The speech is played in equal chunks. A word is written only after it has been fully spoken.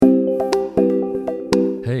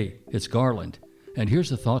It's Garland, and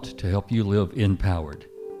here's a thought to help you live empowered.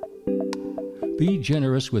 Be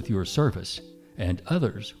generous with your service, and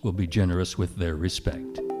others will be generous with their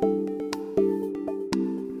respect.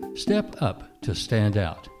 Step up to stand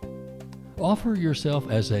out. Offer yourself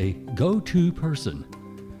as a go-to person.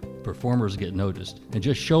 Performers get noticed, and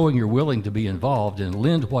just showing you're willing to be involved and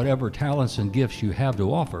lend whatever talents and gifts you have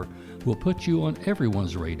to offer will put you on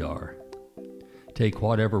everyone's radar. Take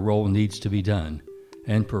whatever role needs to be done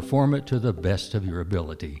and perform it to the best of your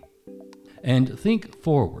ability. And think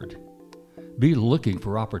forward. Be looking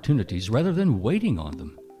for opportunities rather than waiting on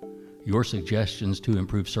them. Your suggestions to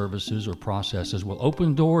improve services or processes will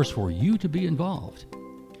open doors for you to be involved.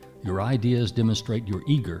 Your ideas demonstrate you're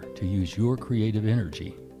eager to use your creative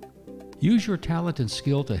energy. Use your talent and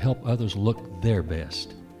skill to help others look their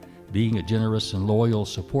best. Being a generous and loyal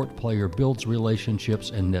support player builds relationships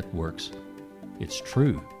and networks. It's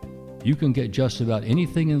true. You can get just about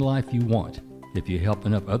anything in life you want if you help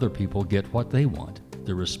enough other people get what they want.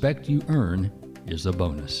 The respect you earn is a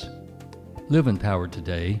bonus. Live empowered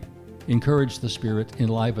today. Encourage the spirit,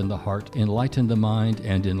 enliven the heart, enlighten the mind,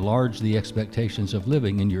 and enlarge the expectations of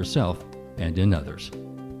living in yourself and in others.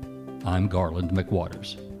 I'm Garland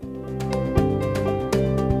McWaters.